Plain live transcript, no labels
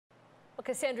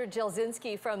Well, Cassandra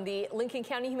Gelzynsky from the Lincoln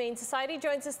County Humane Society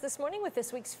joins us this morning with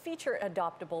this week's feature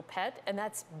adoptable pet, and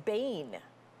that's Bain.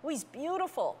 Oh, he's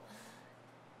beautiful.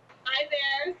 Hi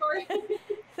there, sorry.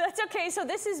 That's okay, so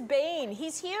this is Bain.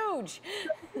 He's huge.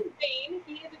 This is Bain.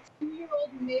 He is a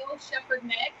 2-year-old male shepherd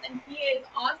mix, and he is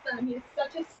awesome. He is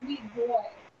such a sweet boy.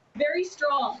 Very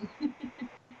strong.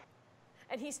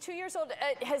 And he's 2 years old.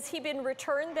 Has he been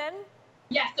returned then?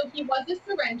 Yeah, so he was a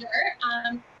surrender.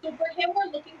 So for him, we're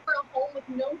looking for a home with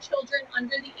no children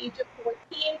under the age of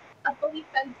 14, a fully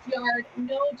fenced yard,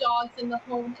 no dogs in the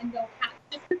home, and no cats,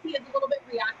 just because he is a little bit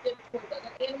reactive towards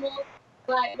other animals.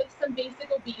 But with some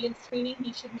basic obedience training,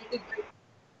 he should make a great.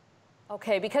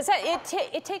 Okay, because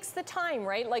it takes the time,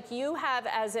 right? Like you have,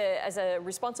 as a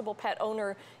responsible pet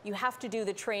owner, you have to do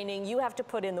the training, you have to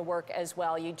put in the work as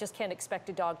well. You just can't expect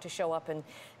a dog to show up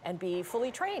and be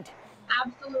fully trained.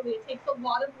 Absolutely. It takes a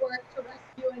lot of work to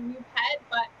rescue a new pet,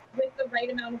 but with the right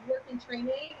amount of work and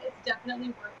training, it's definitely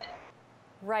worth it.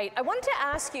 Right. I wanted to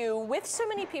ask you, with so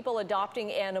many people adopting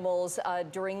animals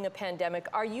during the pandemic,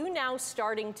 are you now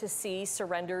starting to see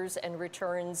surrenders and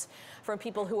returns from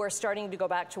people who are starting to go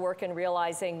back to work and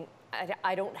realizing,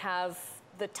 I don't have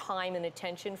the time and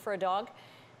attention for a dog?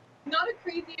 Not a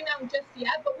crazy amount just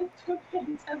yet, but with the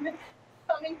pandemic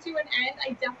coming to an end,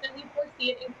 I definitely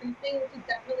foresee it increasing, which is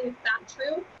definitely in fact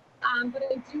true. But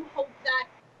I do hope that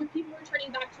with people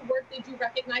returning back to work, they do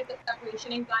recognize that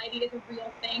separation anxiety is a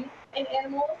real thing in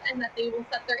animals, and that they will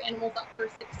set their animals up for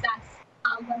success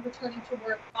when returning to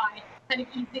work by kind of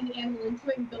easing the animal into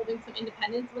it and building some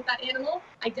independence with that animal.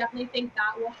 I definitely think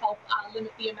that will help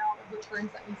limit the amount of returns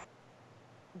that we see.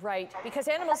 Right, because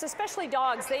animals, especially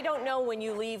dogs, they don't know when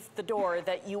you leave the door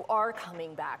that you are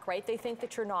coming back, right? They think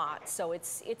that you're not, so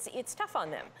it's tough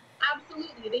on them.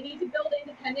 Absolutely. They need to build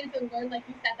independence and learn, like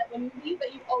you said, that when you leave,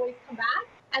 that you always come back,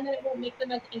 and then it won't make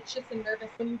them as anxious and nervous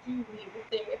when you do leave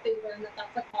if they learn that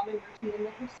that's a common routine in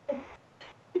the household.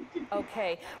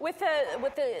 Okay. With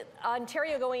the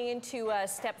Ontario going into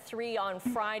step 3 on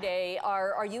Friday,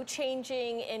 are you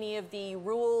changing any of the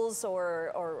rules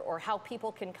or how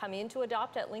people can come in to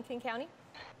adopt at Lincoln County?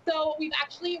 So we've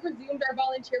actually resumed our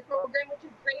volunteer program, which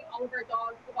is great. All of our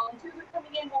dogs, the volunteers are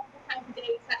coming in multiple times a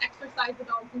day to exercise the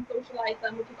dogs and socialize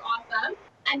them, which is awesome.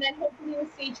 And then hopefully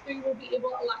with stage 3, we'll be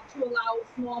able to allow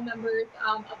small members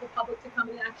of the public to come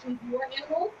in and actually view our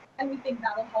animals. And we think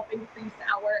that'll help increase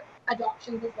our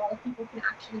adoptions as well, as people can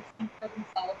actually speak for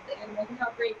themselves, the animals, and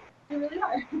how great they really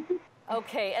are.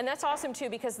 Okay, and that's awesome too,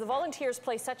 because the volunteers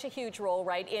play such a huge role,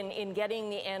 right, in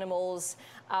getting the animals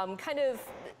kind of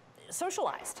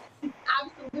socialized.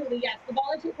 Absolutely, yes. The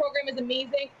volunteer program is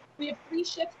amazing. We have 3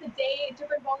 shifts a day.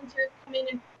 Different volunteers come in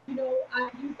and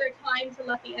use their time to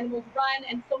let the animals run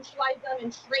and socialize them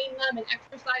and train them and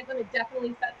exercise them. It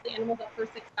definitely sets the animals up for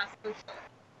success for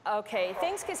sure. Okay,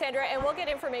 thanks, Cassandra, and we'll get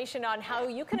information on how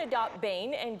you can adopt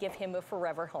Bain and give him a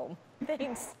forever home.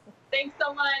 Thanks. Thanks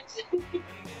so much.